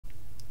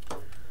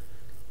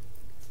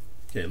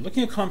Okay,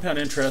 looking at compound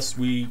interest,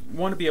 we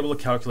want to be able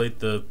to calculate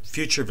the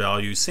future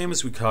value, same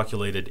as we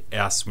calculated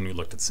S when we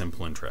looked at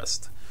simple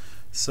interest.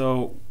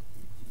 So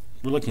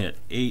we're looking at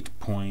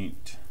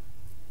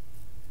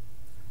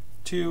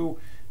 8.2.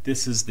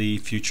 This is the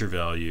future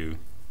value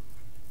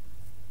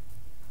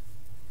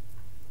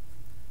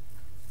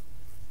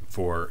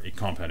for a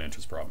compound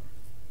interest problem.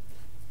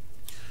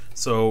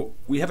 So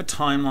we have a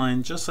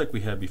timeline just like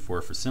we had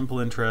before for simple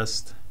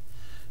interest,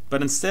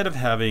 but instead of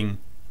having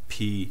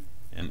P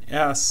and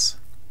S,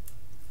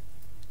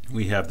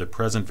 we have the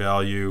present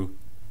value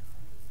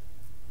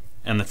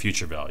and the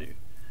future value.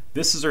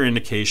 This is our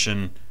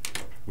indication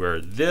where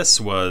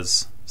this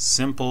was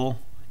simple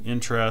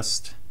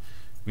interest.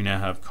 We now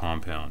have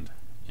compound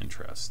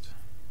interest.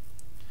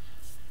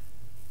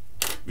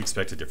 We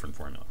expect a different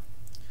formula.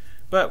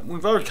 But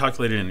we've already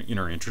calculated in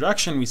our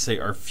introduction, we say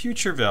our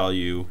future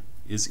value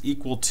is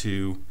equal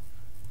to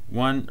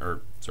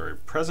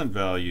present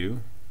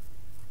value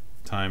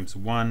times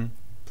 1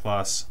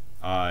 plus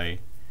I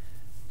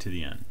to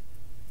the n.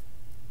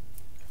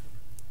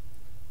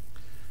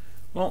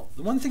 Well,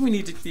 the one thing we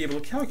need to be able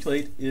to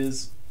calculate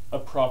is a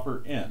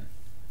proper n.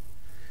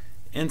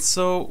 And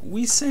so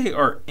we say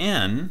our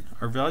n,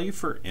 our value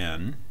for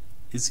n,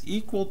 is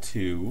equal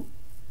to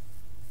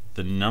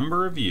the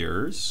number of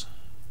years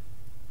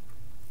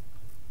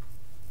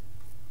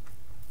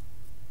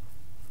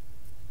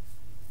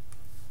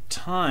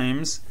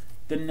times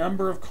the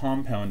number of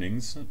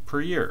compoundings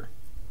per year.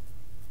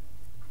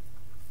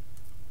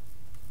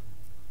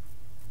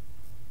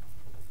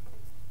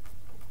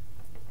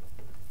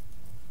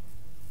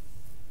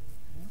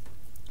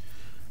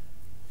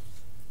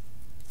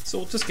 So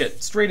we'll just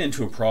get straight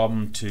into a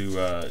problem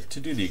to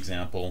do the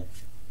example.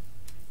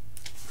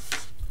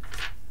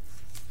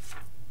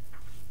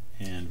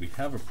 And we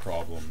have a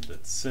problem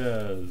that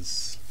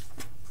says,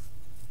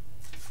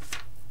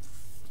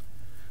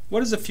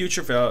 what is a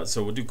future value?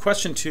 So we'll do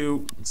question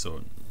 2.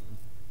 So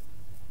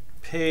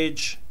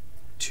page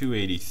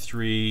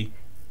 283,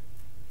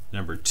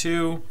 number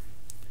 2.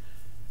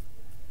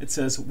 It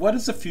says, what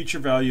is the future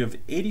value of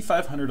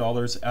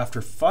 $8,500 after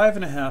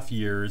 5.5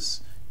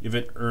 years if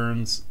it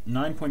earns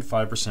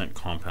 9.5%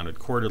 compounded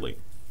quarterly?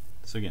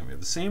 So again, we have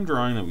the same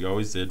drawing that we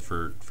always did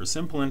for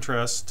simple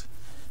interest.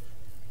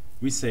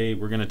 We say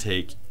we're going to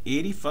take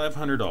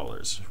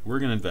 $8,500. We're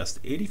going to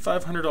invest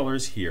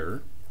 $8,500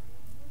 here.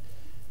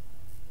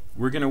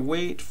 We're going to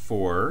wait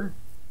for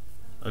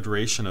a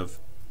duration of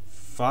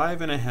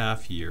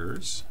 5.5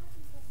 years,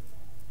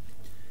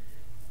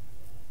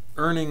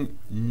 earning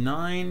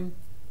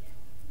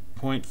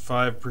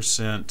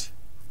 9.5%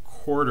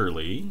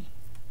 quarterly.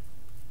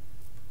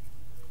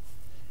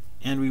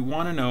 And we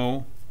want to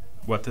know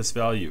what this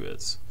value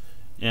is.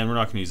 And we're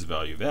not going to use the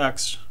value of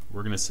x.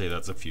 We're going to say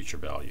that's a future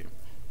value.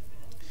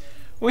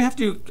 Well, we have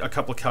to do a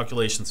couple of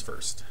calculations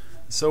first.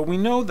 So we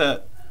know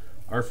that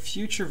our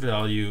future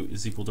value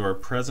is equal to our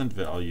present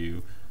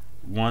value,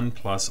 1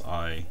 plus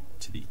I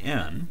to the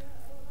n.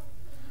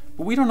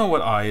 But we don't know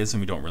what I is,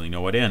 and we don't really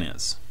know what n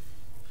is.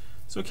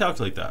 So we'll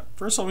calculate that.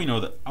 First of all, we know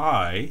that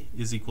I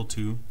is equal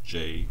to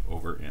j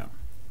over m.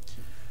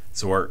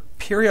 So our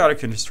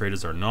periodic interest rate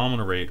is our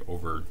nominal rate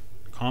over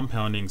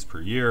compoundings per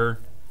year.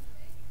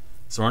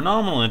 So our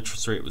nominal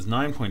interest rate was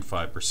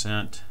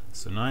 9.5%.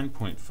 So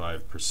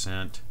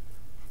 9.5%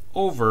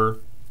 over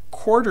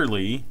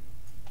quarterly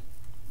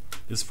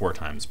is 4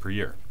 times per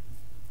year.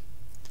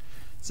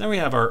 So now we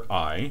have our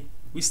I.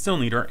 We still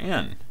need our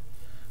n.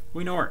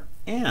 We know our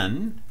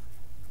n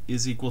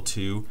is equal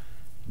to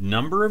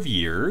number of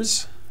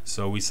years.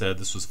 So we said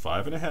this was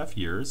 5.5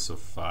 years, so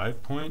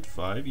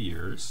 5.5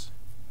 years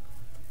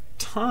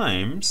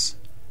times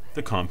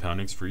the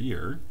compoundings per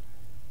year,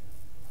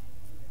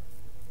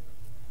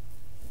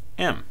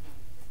 m.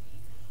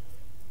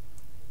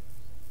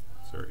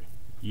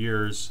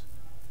 Years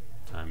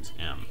times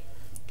m.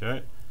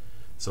 Okay?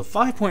 So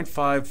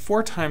 5.5,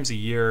 4 times a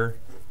year.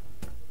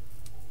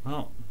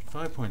 Well,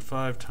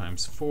 5.5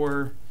 times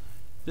 4,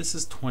 this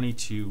is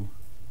 22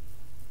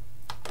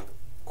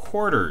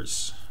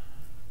 quarters.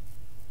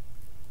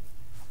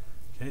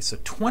 Okay, so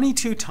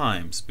 22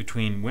 times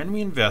between when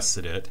we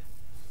invested it,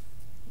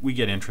 we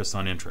get interest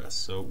on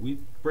interest. So we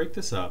break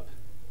this up.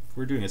 If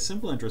we're doing a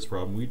simple interest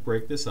problem, we'd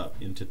break this up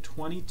into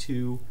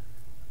 22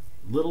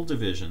 little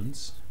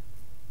divisions.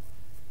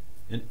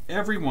 And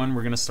every one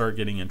we're going to start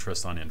getting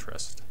interest on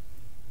interest,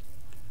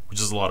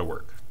 which is a lot of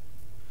work.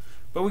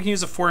 But we can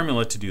use a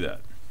formula to do that.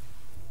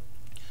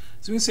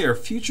 So we can say our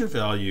future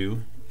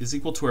value is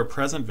equal to our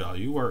present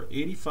value, our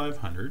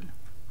 8,500,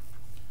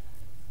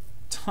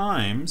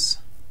 times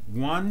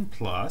 1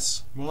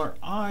 plus, well, our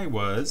I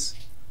was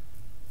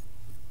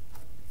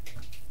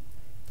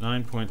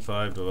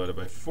 9.5 divided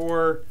by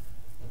 4,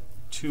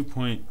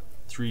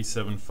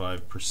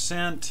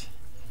 2.375%.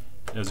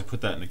 As we put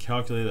that in the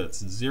calculator,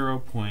 that's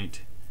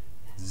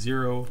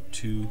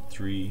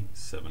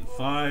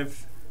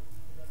 0.02375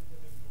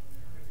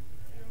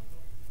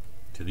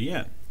 to the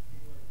n.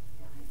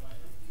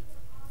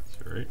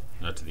 Sorry,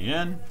 not to the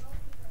n,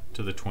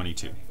 to the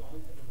 22.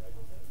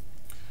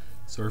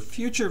 So our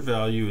future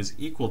value is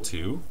equal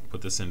to,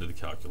 put this into the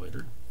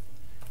calculator,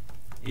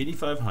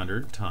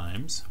 8,500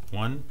 times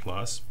 1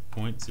 plus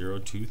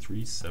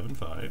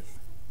 0.02375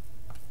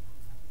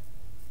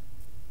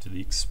 to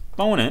the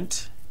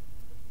exponent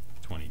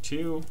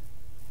 22,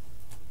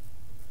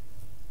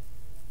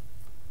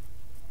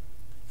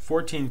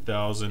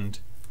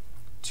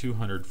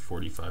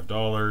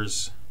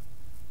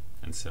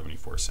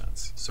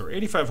 $14,245.74. So our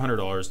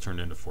 $8,500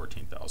 turned into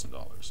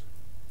 $14,000.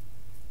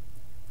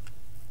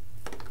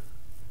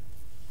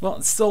 Well,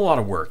 it's still a lot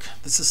of work.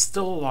 This is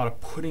still a lot of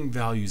putting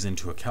values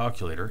into a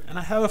calculator, and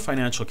I have a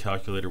financial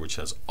calculator which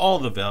has all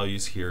the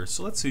values here,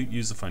 so let's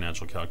use the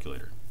financial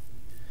calculator.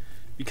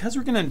 Because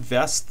we're going to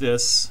invest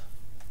this,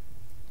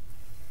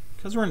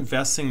 because we're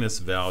investing this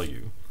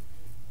value,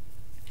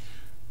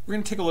 we're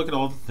going to take a look at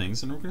all the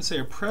things, and we're going to say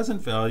our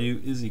present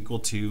value is equal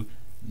to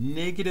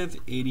negative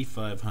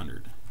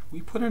 8,500.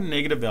 We put in a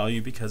negative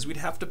value because we'd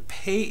have to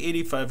pay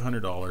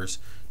 $8,500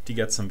 to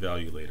get some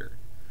value later.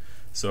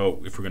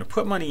 So if we're going to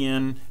put money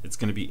in, it's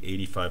going to be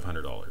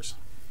 $8,500.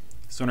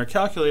 So in our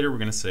calculator, we're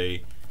going to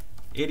say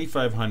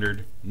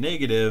 8,500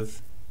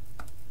 negative,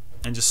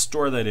 and just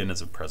store that in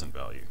as a present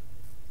value.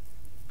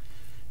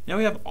 Now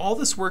we have all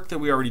this work that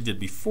we already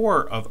did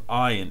before of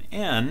I and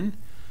N,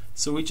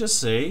 so we just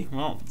say,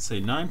 well, let's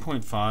say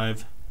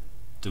 9.5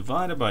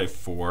 divided by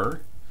 4,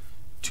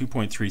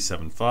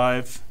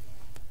 2.375.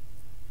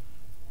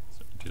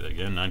 So do that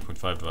again,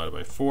 9.5 divided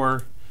by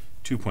 4,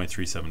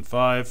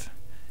 2.375.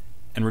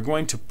 And we're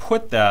going to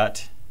put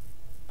that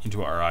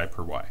into our I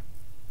per Y.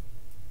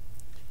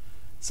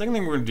 Second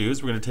thing we're going to do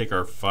is we're going to take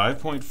our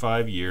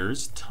 5.5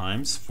 years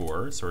times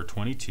 4, so our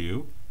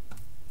 22,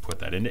 put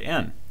that into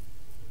N.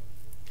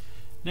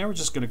 Now we're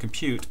just going to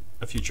compute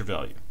a future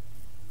value.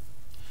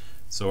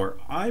 So our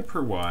I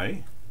per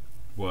Y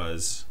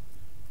was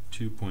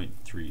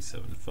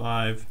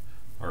 2.375.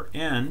 Our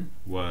N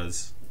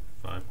was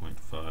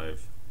 5.5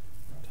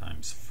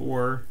 times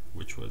 4,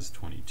 which was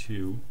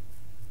 22.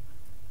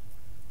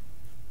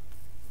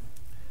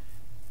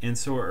 And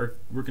so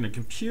we're going to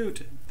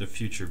compute the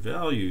future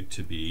value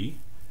to be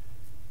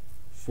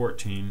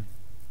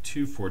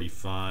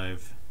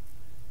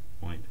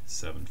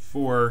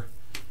 14,245.74,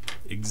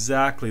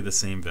 exactly the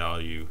same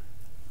value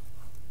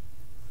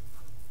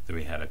that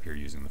we had up here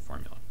using the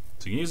formula.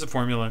 So you can use the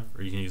formula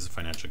or you can use the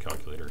financial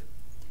calculator,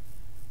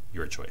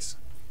 your choice.